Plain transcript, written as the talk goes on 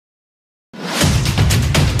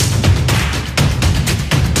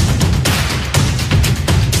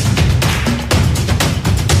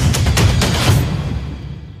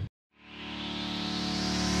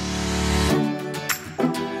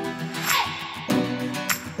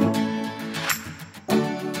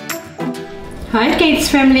Hi Kate's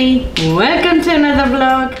family, welcome to another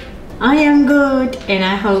vlog. I am good and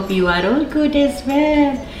I hope you are all good as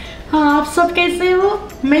well. हाँ आप सब कैसे हो?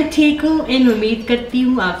 मैं ठीक हूँ and उम्मीद करती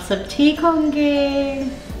हूँ आप सब ठीक होंगे.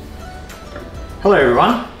 Hello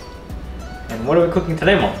everyone, and what are we cooking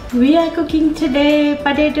today, Mom? We are cooking today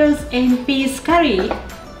potatoes and peas curry.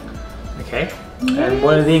 Okay, Yes. and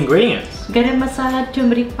what are the ingredients? Garam masala,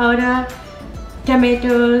 turmeric powder,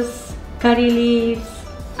 tomatoes, curry leaves,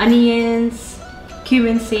 onions,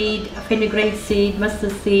 cumin seed, fenugreek seed,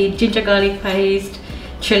 mustard seed, ginger garlic paste,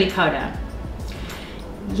 chili powder.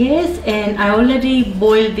 Yes, and I already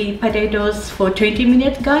boiled the potatoes for 20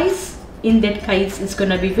 minutes, guys. In that case, it's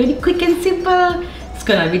gonna be very quick and simple. It's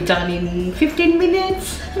gonna be done in 15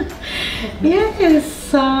 minutes. Yes,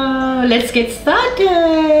 so let's get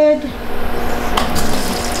started.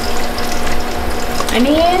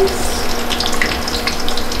 Onions.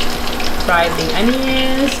 Fry the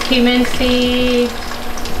onions, cumin seed,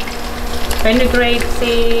 fenugreek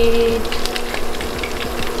seed,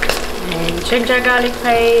 and ginger garlic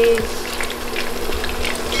paste.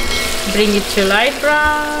 Bring it to light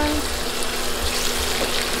brown.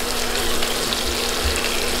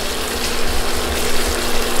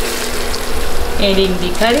 Adding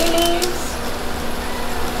the curry leaves,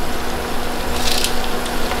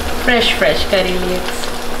 fresh curry leaves.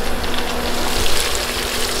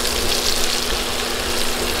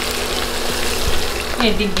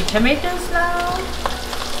 Adding the tomatoes now.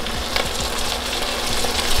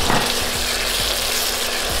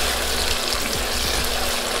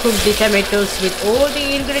 Cook the tomatoes with all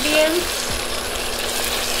the ingredients.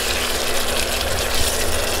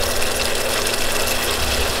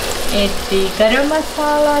 Add the garam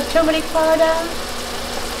masala, turmeric powder,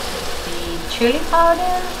 the chili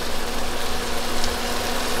powder,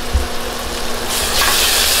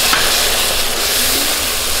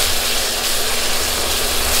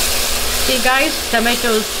 see guys,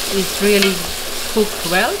 tomatoes is really cooked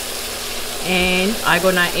well, and I'm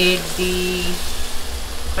gonna add the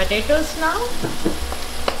potatoes now.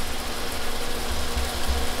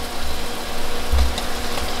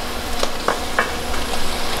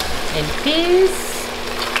 And peas.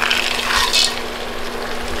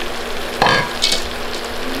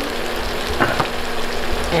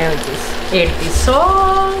 And just add the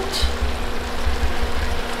salt.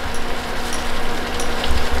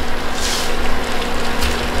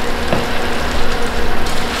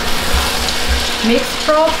 Mix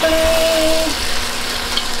properly.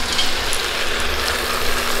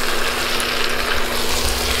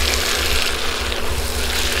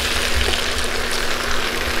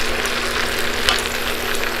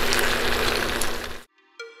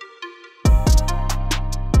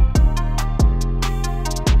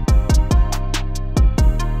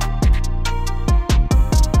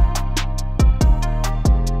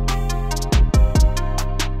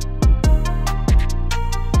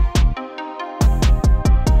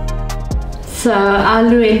 So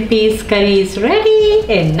aloo and peas curry is ready,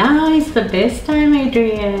 and now is the best time,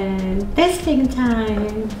 Adrian. Testing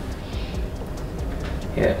time.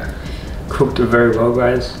 Yeah, cooked it very well,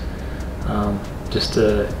 guys. Just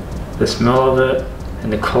the smell of it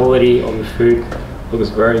and the quality of the food looks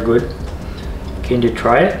very good. Keen to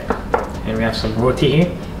try it, and we have some roti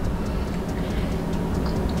here.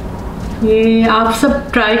 ये आप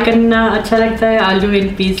सब try करना, अच्छा लगता है आलू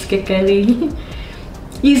and piece के करी.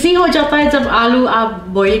 इजी हो जाता है जब आलू आप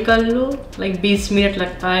बॉईल कर लो, लाइक 20 मिनट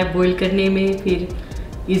लगता है बॉईल करने में, फिर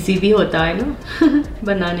इजी भी होता है ना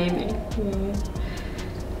बनाने में.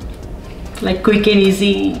 लाइक क्विक एंड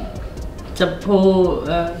इजी, जब हो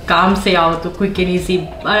काम से आओ तो क्विक एंड इजी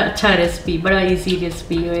अच्छा रेसिपी, बड़ा इजी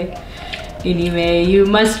रेसिपी है. Anyway, you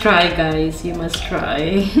must try guys, you must try.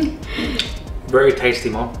 Very tasty,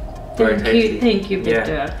 Mom. Very tasty. Thank you,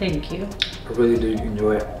 Victor. Yeah. Thank you. I really do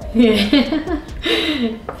enjoy it. Yeah.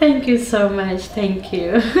 Thank you so much. Thank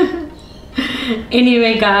you.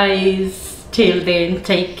 Anyway, guys, till then,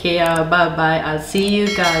 take care. Bye bye. I'll see you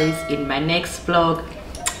guys in my next vlog.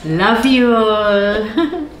 Love you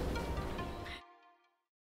all.